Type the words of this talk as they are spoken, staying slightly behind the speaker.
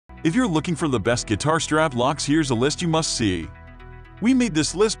If you're looking for the best guitar strap locks, here's a list you must see. We made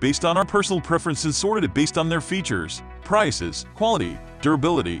this list based on our personal preference and sorted it based on their features, prices, quality,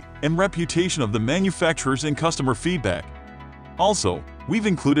 durability, and reputation of the manufacturers and customer feedback. Also, we've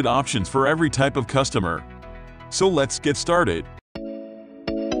included options for every type of customer. So let's get started.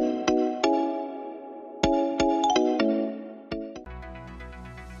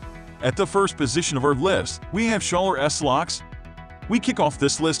 At the first position of our list, we have Schaller S Locks. We kick off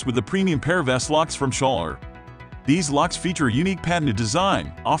this list with the premium pair of S Locks from Schaller. These locks feature a unique patented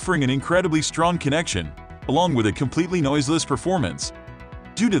design, offering an incredibly strong connection, along with a completely noiseless performance.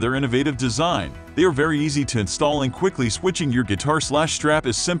 Due to their innovative design, they are very easy to install and quickly switching your guitar/strap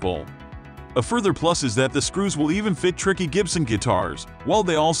is simple. A further plus is that the screws will even fit tricky Gibson guitars, while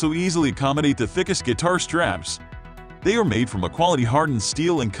they also easily accommodate the thickest guitar straps. They are made from a quality hardened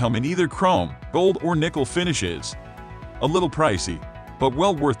steel and come in either chrome, gold, or nickel finishes. A little pricey, but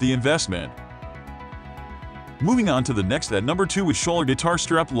well worth the investment. Moving on to the next at number 2 is Schaller Guitar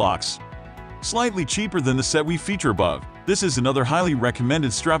Straplocks. Slightly cheaper than the set we feature above, this is another highly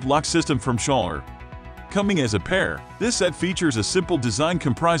recommended strap lock system from Schaller. Coming as a pair, this set features a simple design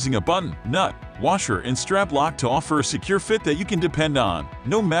comprising a button, nut, washer, and strap lock to offer a secure fit that you can depend on,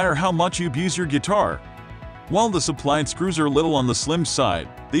 no matter how much you abuse your guitar. While the supplied screws are a little on the slim side,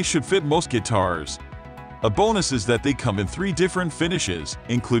 they should fit most guitars. A bonus is that they come in 3 different finishes,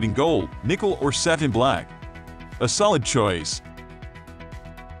 including gold, nickel, or satin black. A solid choice.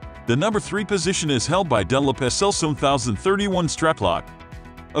 The number 3 position is held by Dunlop Eison 1031 Straplok.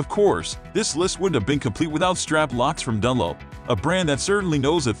 Of course, this list wouldn't have been complete without strap locks from Dunlop, a brand that certainly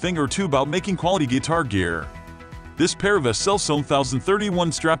knows a thing or two about making quality guitar gear. This pair of Eison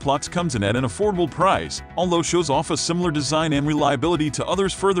 1031 Straplocks comes in at an affordable price, although shows off a similar design and reliability to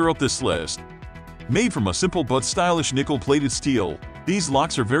others further up this list. Made from a simple but stylish nickel-plated steel, these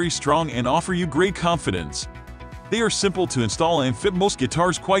locks are very strong and offer you great confidence. They are simple to install and fit most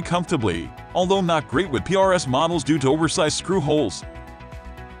guitars quite comfortably, although not great with PRS models due to oversized screw holes.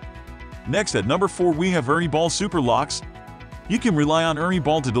 Next at number 4 we have Ernie Ball Super Locks. You can rely on Ernie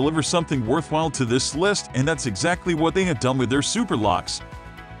Ball to deliver something worthwhile to this list, and that's exactly what they have done with their Super Locks.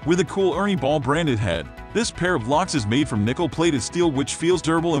 With a cool Ernie Ball branded head, this pair of locks is made from nickel-plated steel which feels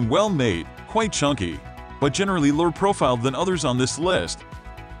durable and well made, quite chunky, but generally lower profile than others on this list.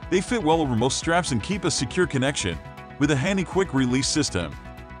 They fit well over most straps and keep a secure connection, with a handy quick-release system.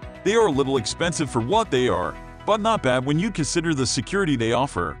 They are a little expensive for what they are, but not bad when you consider the security they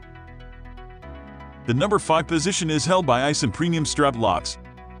offer. The number 5 position is held by Eison Premium Strap Locks.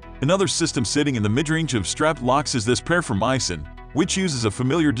 Another system sitting in the mid-range of strap locks is this pair from Eison, which uses a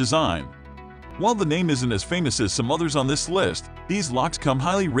familiar design. While the name isn't as famous as some others on this list, these locks come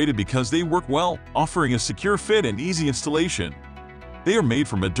highly rated because they work well, offering a secure fit and easy installation. They are made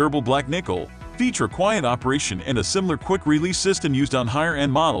from a durable black nickel, feature quiet operation and a similar quick-release system used on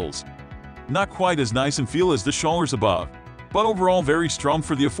higher-end models. Not quite as nice and feel as the Schallers above, but overall very strong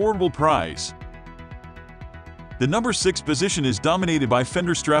for the affordable price. The number 6 position is dominated by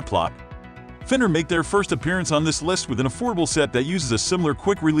Fender Straplock. Fender make their first appearance on this list with an affordable set that uses a similar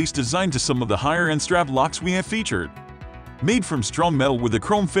quick-release design to some of the higher-end strap locks we have featured. Made from strong metal with a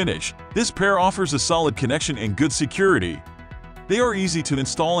chrome finish, this pair offers a solid connection and good security. They are easy to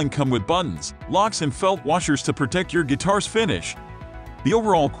install and come with buttons, locks, and felt washers to protect your guitar's finish. The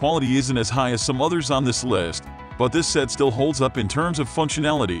overall quality isn't as high as some others on this list, but this set still holds up in terms of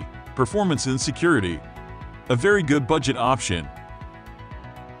functionality, performance, and security. A very good budget option.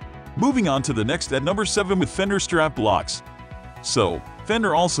 Moving on to the next at number 7 with Fender Straplocks. So,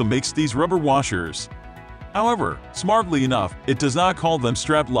 Fender also makes these rubber washers. However, smartly enough, it does not call them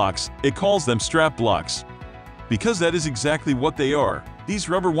strap locks, it calls them strap blocks. Because that is exactly what they are. These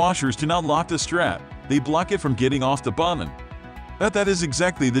rubber washers do not lock the strap, they block it from getting off the button. But that is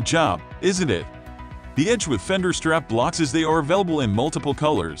exactly the job, isn't it? The edge with Fender strap blocks is they are available in multiple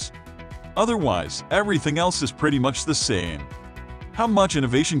colors. Otherwise, everything else is pretty much the same. How much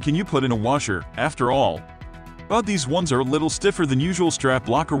innovation can you put in a washer, after all? But these ones are a little stiffer than usual strap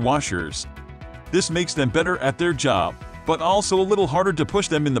locker washers. This makes them better at their job, but also a little harder to push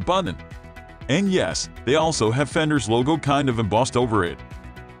them in the button. And yes, they also have Fender's logo kind of embossed over it.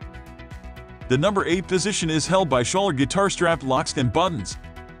 The number 8 position is held by Schaller Guitar Strap Locks and Buttons.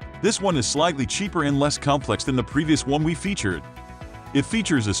 This one is slightly cheaper and less complex than the previous one we featured. It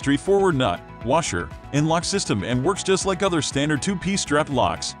features a straightforward nut, washer, and lock system and works just like other standard 2-piece strap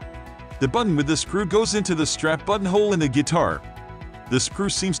locks. The button with the screw goes into the strap buttonhole in the guitar. The screw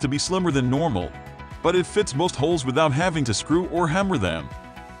seems to be slimmer than normal, but it fits most holes without having to screw or hammer them.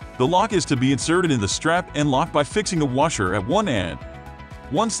 The lock is to be inserted in the strap and locked by fixing a washer at one end.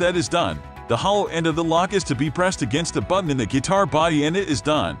 Once that is done, the hollow end of the lock is to be pressed against a button in the guitar body and it is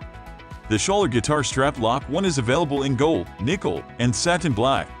done. The Schaller Guitar Straplock 1 is available in gold, nickel, and satin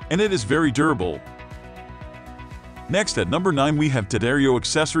black, and it is very durable. Next at number 9 we have D'Addario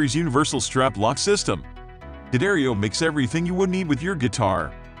Accessories Universal Strap Lock System. D'Addario makes everything you would need with your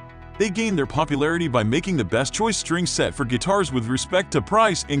guitar. They gained their popularity by making the best choice string set for guitars with respect to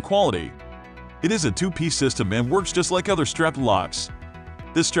price and quality. It is a two-piece system and works just like other strap locks.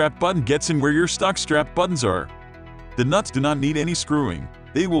 The strap button gets in where your stock strap buttons are. The nuts do not need any screwing,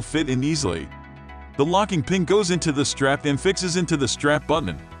 they will fit in easily. The locking pin goes into the strap and fixes into the strap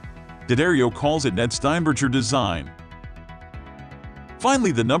button. D'Addario calls it Ned Steinberger design.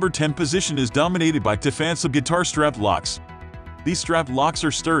 Finally, the number 10 position is dominated by Tifanso Guitar Strap Locks. These strap locks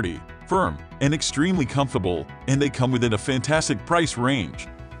are sturdy, firm, and extremely comfortable, and they come within a fantastic price range.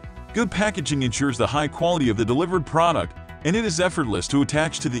 Good packaging ensures the high quality of the delivered product, and it is effortless to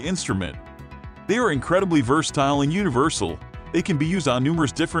attach to the instrument. They are incredibly versatile and universal. They can be used on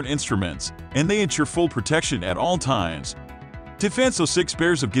numerous different instruments, and they ensure full protection at all times. Tifanso 6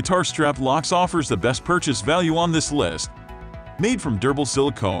 pairs of guitar strap locks offers the best purchase value on this list. Made from durable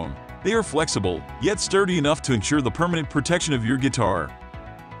silicone, they are flexible, yet sturdy enough to ensure the permanent protection of your guitar.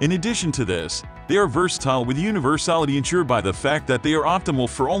 In addition to this, they are versatile with universality ensured by the fact that they are optimal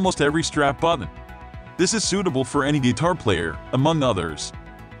for almost every strap button. This is suitable for any guitar player, among others.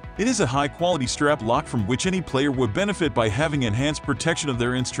 It is a high-quality strap lock from which any player would benefit by having enhanced protection of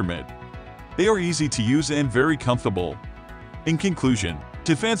their instrument. They are easy to use and very comfortable. In conclusion,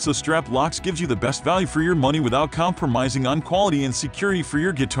 Tifanso strap locks gives you the best value for your money without compromising on quality and security for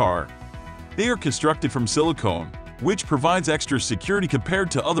your guitar. They are constructed from silicone, which provides extra security compared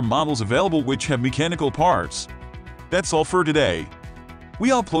to other models available which have mechanical parts. That's all for today. We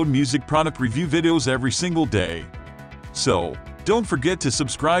upload music product review videos every single day. So, don't forget to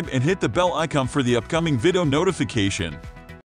subscribe and hit the bell icon for the upcoming video notification.